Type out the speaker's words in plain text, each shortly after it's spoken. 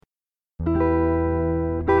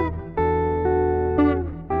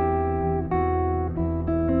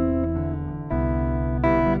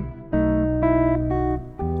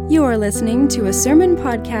are listening to a sermon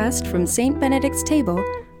podcast from St. Benedict's Table,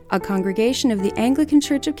 a congregation of the Anglican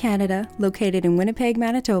Church of Canada located in Winnipeg,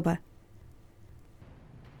 Manitoba.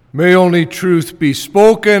 May only truth be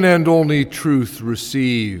spoken and only truth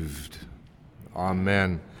received.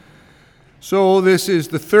 Amen. So this is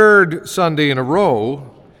the third Sunday in a row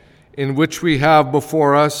in which we have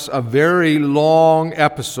before us a very long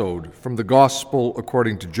episode from the Gospel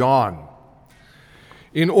according to John.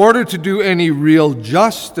 In order to do any real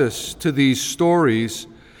justice to these stories,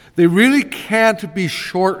 they really can't be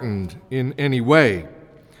shortened in any way,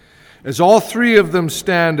 as all three of them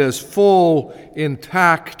stand as full,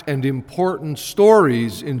 intact, and important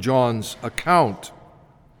stories in John's account.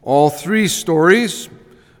 All three stories: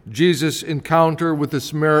 Jesus' encounter with the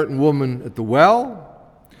Samaritan woman at the well,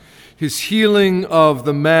 his healing of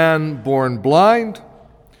the man born blind,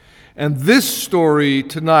 and this story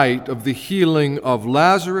tonight of the healing of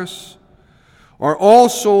Lazarus, are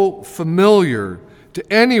also familiar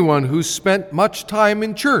to anyone who's spent much time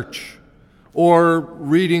in church or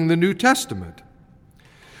reading the New Testament,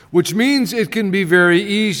 which means it can be very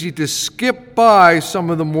easy to skip by some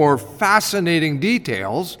of the more fascinating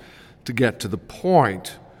details to get to the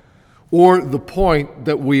point, or the point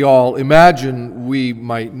that we all imagine we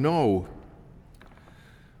might know.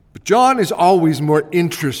 But John is always more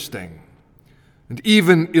interesting and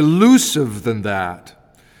even elusive than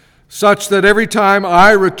that, such that every time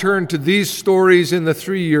I return to these stories in the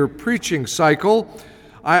 3-year preaching cycle,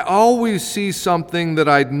 I always see something that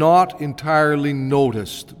I'd not entirely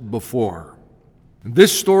noticed before.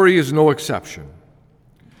 This story is no exception.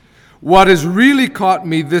 What has really caught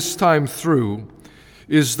me this time through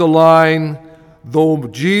is the line, "Though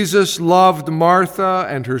Jesus loved Martha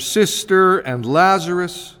and her sister and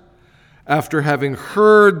Lazarus, after having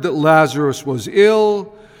heard that Lazarus was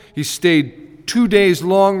ill, he stayed 2 days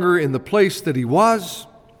longer in the place that he was."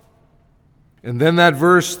 And then that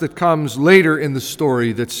verse that comes later in the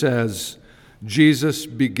story that says, Jesus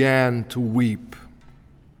began to weep.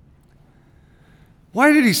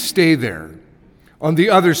 Why did he stay there on the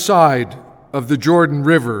other side of the Jordan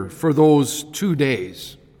River for those 2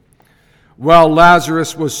 days, while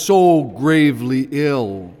Lazarus was so gravely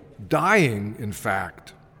ill, dying, in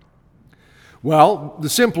fact? Well, the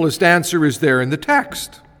simplest answer is there in the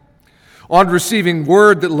text. On receiving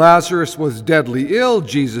word that Lazarus was deadly ill,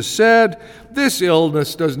 Jesus said, "This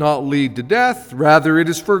illness does not lead to death, rather it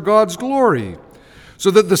is for God's glory,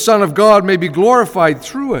 so that the Son of God may be glorified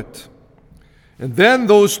through it." And then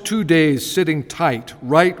those 2 days sitting tight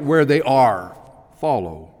right where they are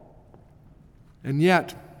follow. And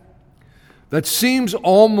yet, that seems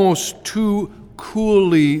almost too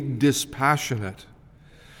coolly dispassionate,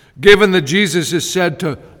 given that Jesus is said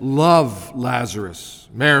to love Lazarus,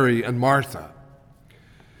 Mary, and Martha.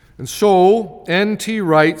 And so, N.T.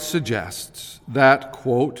 Wright suggests that,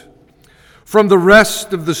 quote, "From the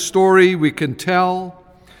rest of the story we can tell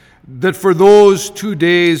that for those 2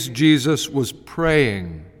 days Jesus was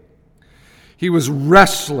praying. He was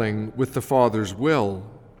wrestling with the Father's will.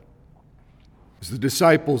 As the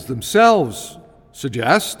disciples themselves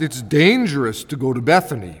suggest, it's dangerous to go to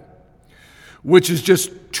Bethany, which is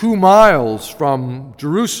just 2 miles from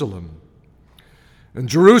Jerusalem. And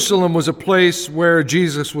Jerusalem was a place where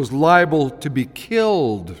Jesus was liable to be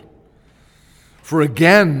killed for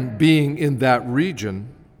again being in that region.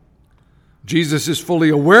 Jesus is fully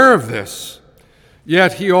aware of this,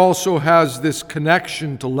 yet he also has this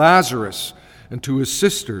connection to Lazarus and to his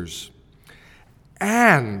sisters.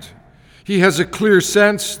 And he has a clear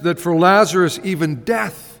sense that for Lazarus, even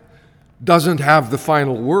death doesn't have the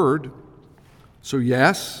final word. So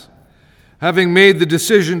yes, having made the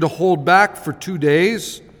decision to hold back for 2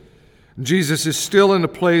 days, Jesus is still in a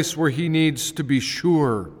place where he needs to be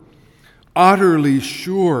sure, utterly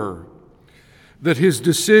sure, that his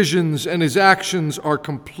decisions and his actions are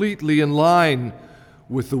completely in line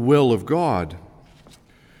with the will of God.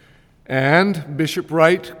 And Bishop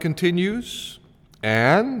Wright continues,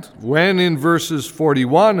 and when in verses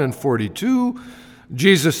 41 and 42,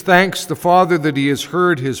 Jesus thanks the Father that he has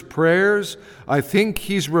heard his prayers, I think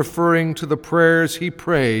he's referring to the prayers he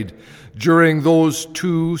prayed during those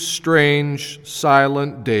 2 strange,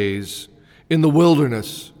 silent days in the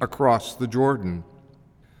wilderness across the Jordan.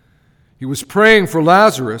 He was praying for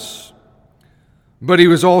Lazarus, but he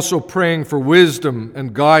was also praying for wisdom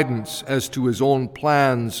and guidance as to his own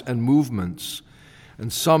plans and movements,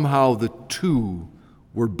 and somehow the two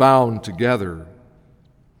were bound together.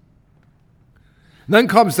 And then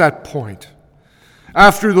comes that point.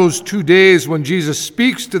 After those 2 days when Jesus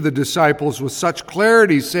speaks to the disciples with such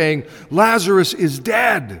clarity, saying, "Lazarus is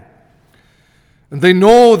dead." And they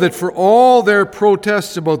know that for all their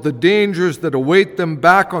protests about the dangers that await them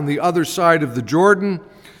back on the other side of the Jordan,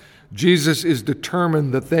 Jesus is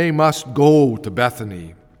determined that they must go to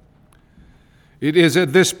Bethany. It is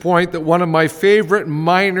at this point that one of my favorite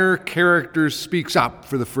minor characters speaks up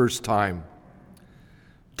for the first time.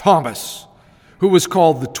 Thomas, who was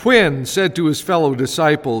called the twin, said to his fellow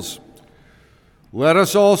disciples, "Let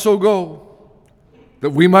us also go, that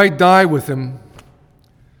we might die with him."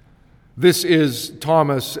 This is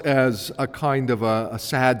Thomas as a kind of a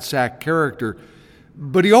sad sack character,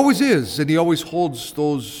 but he always is, and he always holds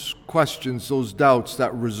those questions, those doubts,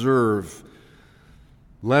 that reserve.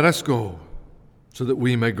 Let us go, so that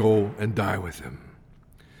we may go and die with him.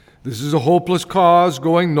 This is a hopeless cause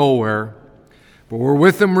going nowhere, but we're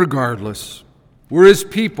with him regardless. We're his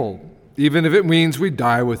people, even if it means we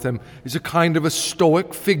die with him. He's a kind of a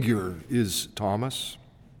stoic figure, is Thomas.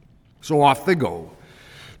 So off they go,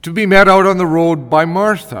 to be met out on the road by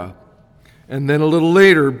Martha, and then a little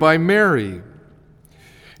later by Mary.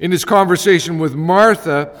 In his conversation with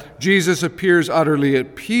Martha, Jesus appears utterly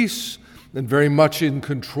at peace and very much in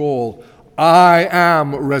control. "I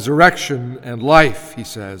am resurrection and life," he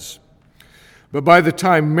says. But by the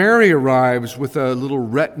time Mary arrives with a little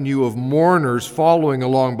retinue of mourners following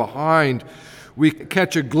along behind, we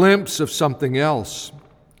catch a glimpse of something else,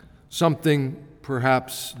 something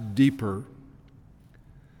perhaps deeper.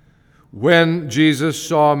 When Jesus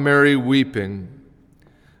saw Mary weeping,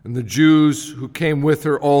 and the Jews who came with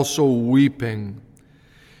her also weeping,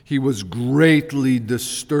 he was greatly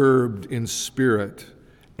disturbed in spirit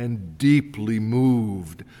and deeply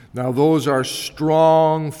moved. Now, those are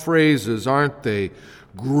strong phrases, aren't they?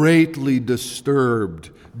 Greatly disturbed,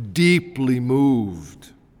 deeply moved.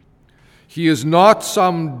 He is not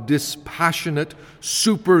some dispassionate,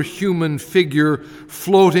 superhuman figure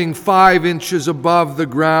floating 5 inches above the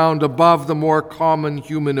ground, above the more common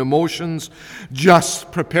human emotions,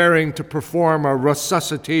 just preparing to perform a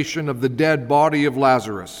resuscitation of the dead body of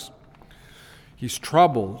Lazarus. He's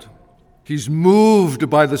troubled. He's moved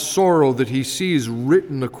by the sorrow that he sees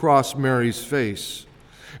written across Mary's face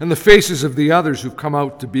and the faces of the others who've come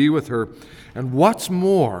out to be with her. And what's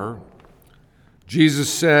more, Jesus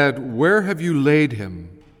said, "Where have you laid him?"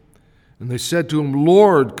 And they said to him,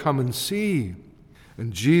 "Lord, come and see."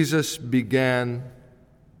 And Jesus began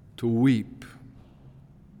to weep.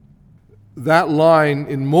 That line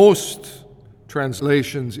in most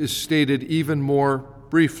translations is stated even more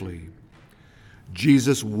briefly.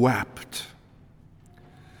 Jesus wept.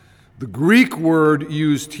 The Greek word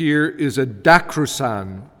used here is a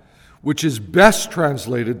dakrusan, which is best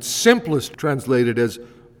translated, simplest translated as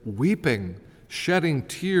weeping, shedding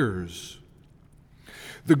tears.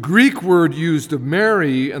 The Greek word used of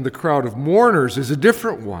Mary and the crowd of mourners is a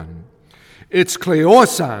different one. It's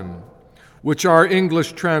kleosan, which our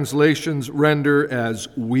English translations render as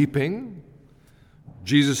weeping.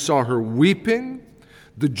 Jesus saw her weeping.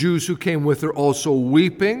 The Jews who came with her also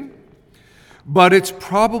weeping, but it's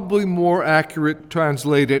probably more accurate to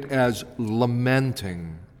translate it as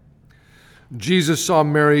lamenting. Jesus saw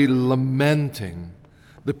Mary lamenting,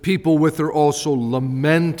 the people with her also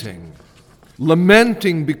lamenting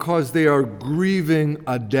because they are grieving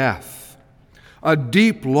a death, a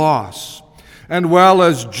deep loss. And while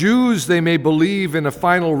as Jews they may believe in a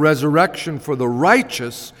final resurrection for the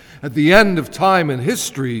righteous at the end of time and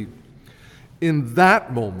history, in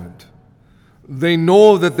that moment, they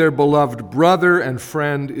know that their beloved brother and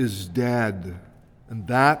friend is dead, and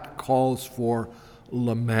that calls for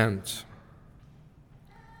lament.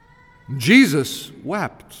 Jesus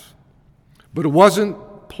wept, but it wasn't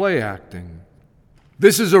play acting.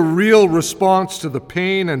 This is a real response to the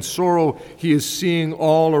pain and sorrow he is seeing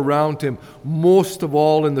all around him, most of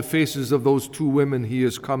all in the faces of those 2 women he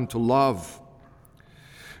has come to love.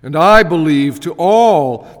 And I believe to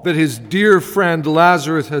all that his dear friend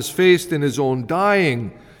Lazarus has faced in his own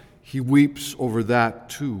dying, he weeps over that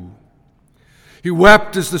too. He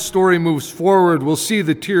wept as the story moves forward. We'll see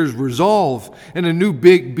the tears resolve and a new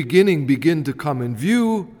big beginning begin to come in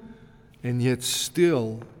view, and yet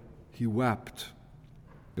still he wept.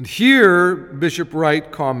 And here, Bishop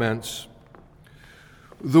Wright comments,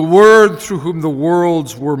 "The Word through whom the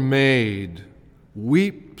worlds were made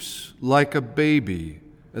weeps like a baby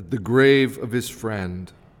at the grave of his friend.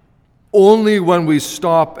 Only when we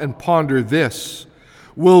stop and ponder this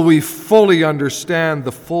will we fully understand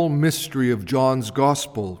the full mystery of John's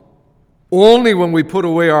Gospel. Only when we put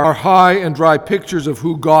away our high and dry pictures of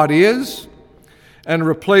who God is and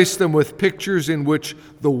replace them with pictures in which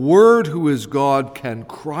the Word who is God can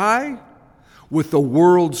cry with the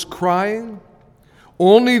world's crying,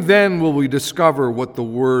 only then will we discover what the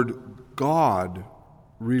word God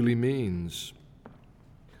really means.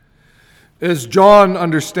 As John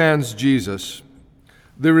understands Jesus,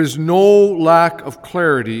 there is no lack of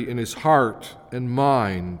clarity in his heart and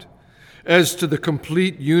mind as to the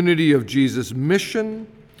complete unity of Jesus' mission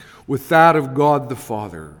with that of God the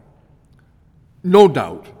Father. No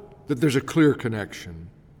doubt that there's a clear connection.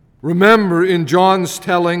 Remember, in John's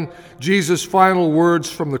telling, Jesus' final words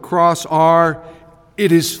from the cross are,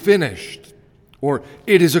 "It is finished," or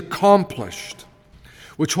 "It is accomplished,"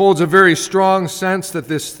 which holds a very strong sense that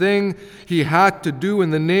this thing he had to do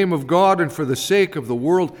in the name of God and for the sake of the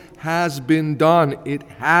world has been done. It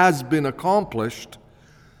has been accomplished.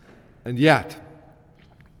 And yet,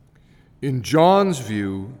 in John's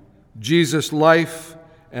view, Jesus' life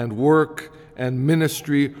and work and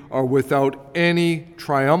ministry are without any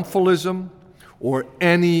triumphalism or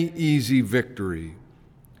any easy victory.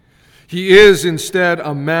 He is instead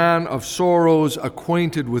a man of sorrows,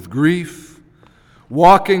 acquainted with grief,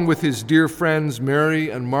 walking with his dear friends Mary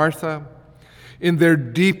and Martha in their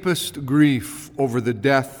deepest grief over the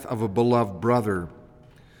death of a beloved brother,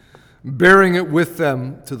 bearing it with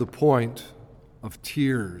them to the point of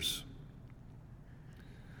tears.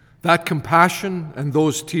 That compassion and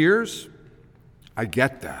those tears, I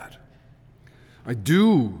get that. I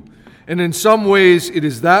do. And in some ways, it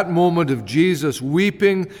is that moment of Jesus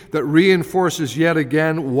weeping that reinforces yet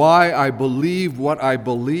again why I believe what I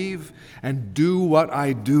believe and do what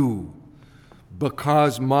I do.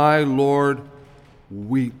 Because my Lord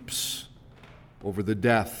weeps over the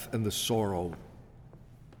death and the sorrow.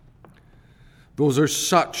 Those are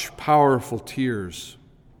such powerful tears.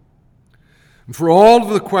 And for all of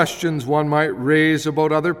the questions one might raise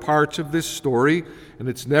about other parts of this story, and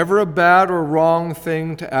it's never a bad or wrong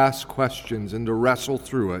thing to ask questions and to wrestle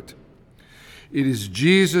through it, it is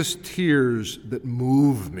Jesus' tears that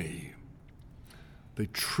move me. They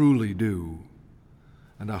truly do.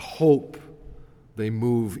 And I hope they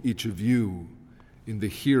move each of you in the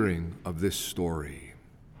hearing of this story.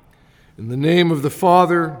 In the name of the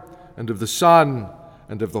Father, and of the Son,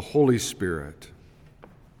 and of the Holy Spirit.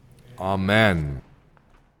 Amen.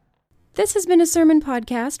 This has been a sermon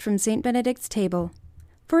podcast from St. Benedict's Table.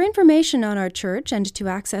 For information on our church and to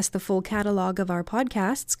access the full catalog of our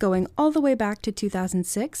podcasts going all the way back to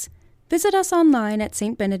 2006, visit us online at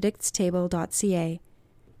stbenedictstable.ca.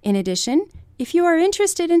 In addition, if you are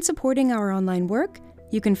interested in supporting our online work,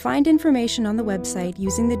 you can find information on the website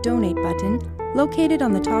using the Donate button located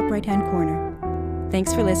on the top right-hand corner.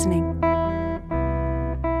 Thanks for listening.